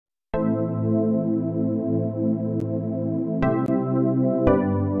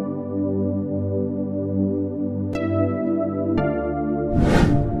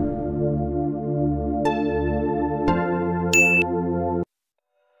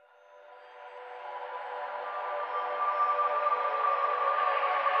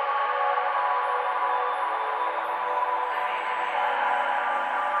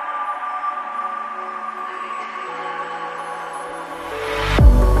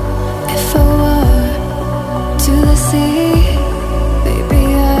see, baby,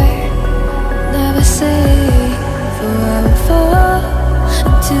 I never say, for I will fall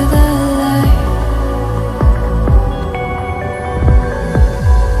into the light.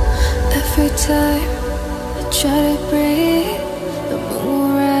 Every time I try to breathe, the moon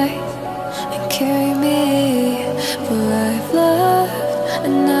will rise and carry me, for I have loved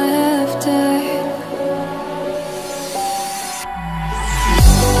and I have died.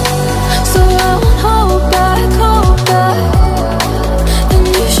 So I won't hold back, and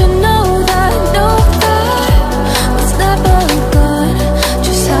you should know that what's never gone,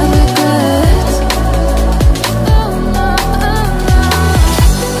 just have regrets.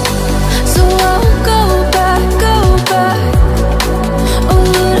 So I won't go back, oh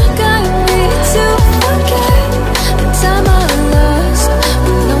Lord, I got me to forget the time I lost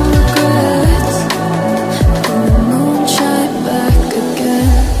with no regrets. And the moon shine back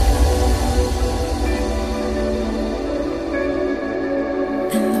again,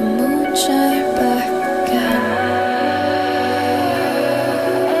 and the moon shine back again.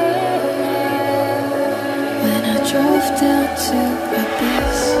 When I drove down to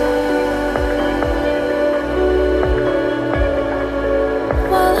abyss,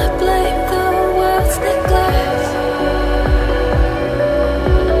 while I blame the world's neglect,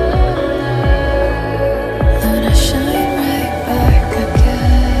 Lord, I shine right back again.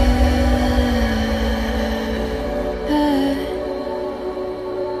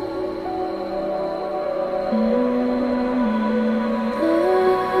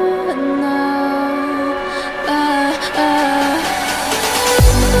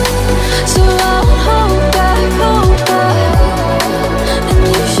 So I won't hold back, and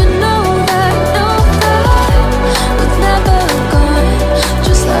you should know that what's never gone,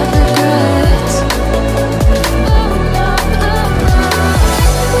 just like regrets.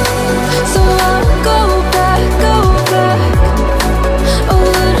 So I won't go back, oh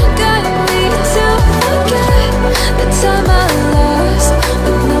Lord, I got me to forget the time I lost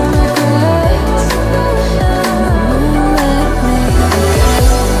with no regrets. And the moon let me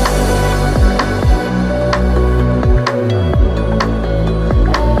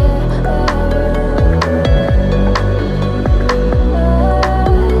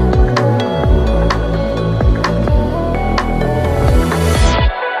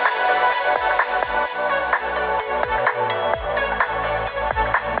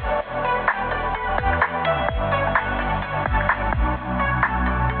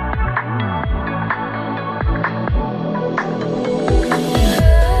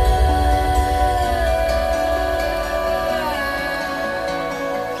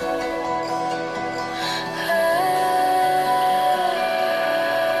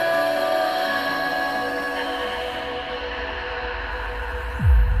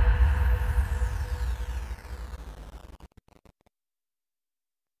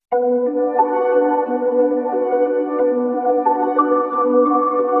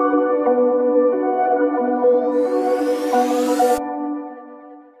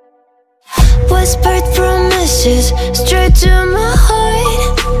whispered promises straight to my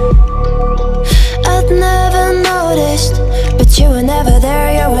heart. I'd never noticed, but you were never there,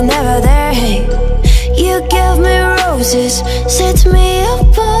 you were never there. Hey, you gave me roses, set me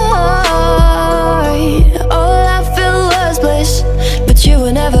apart. All I felt was bliss, but you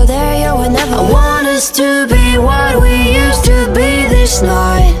were never there, you were never there. I want us to be what we used to be this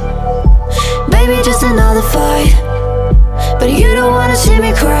night. Baby, just another fight, but you don't wanna see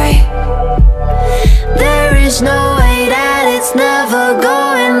me cry. There is no way that it's never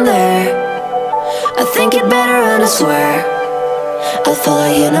going there. I think it better and I swear I'll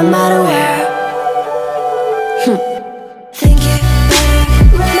follow you no matter where. Think it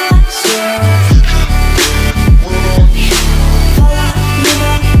better and I swear follow you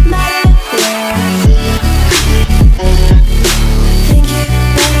no matter where. Think it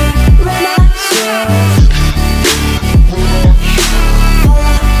better and I swear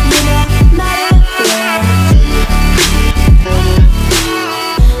follow you no matter where.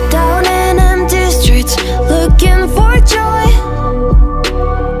 Down in empty streets, looking for joy.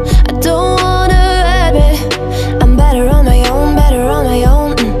 I don't wanna admit I'm better on my own, better on my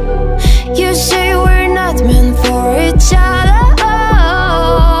own. You say we're not meant for each other.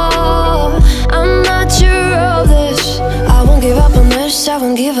 I'm not sure of this. I won't give up on this, I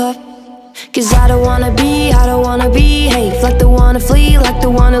won't give up. Cause I don't wanna be, hey, like the wanna flee, like the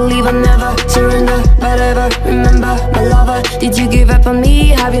wanna leave. I never surrender, but ever remember my lover. Did you give up on me?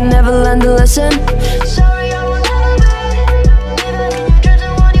 Have you never learned to listen? Sorry, I will never be, even if you're the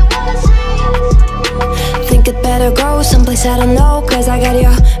one you wanna see. Think it better go someplace I don't know, cause I got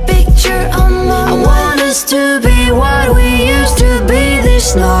your picture on my mind. I wanna us to be what we used to be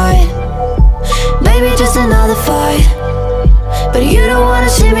this night. Maybe just another fight, but you don't wanna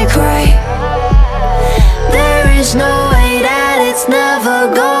see me cry. There is no way that it's never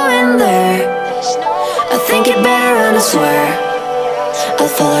going there. I think it better run, I swear. I'll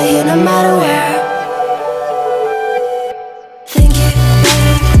follow you no matter where. Think it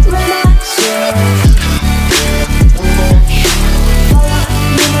better run, I swear. Follow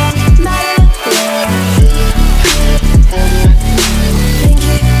you no matter where. Think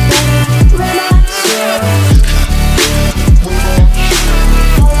it better run, I swear.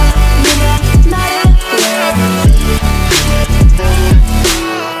 Follow you no matter where.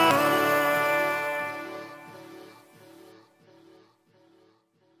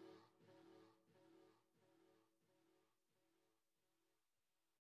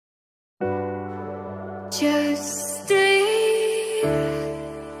 Just stay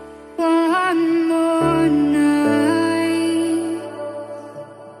one more night.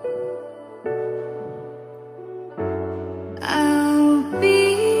 I'll be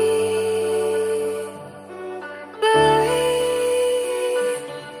by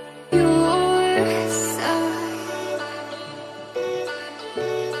your side.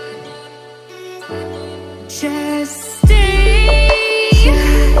 Just stay.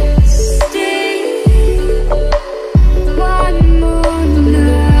 One more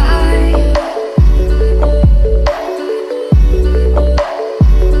night.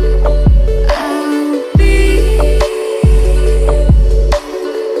 I'll be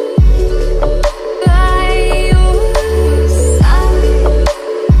by your side.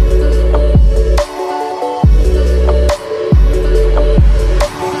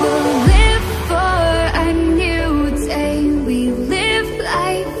 We'll live for a new day. We live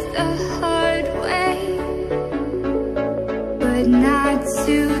life the hard way, but not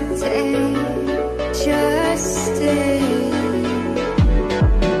today. Just stay.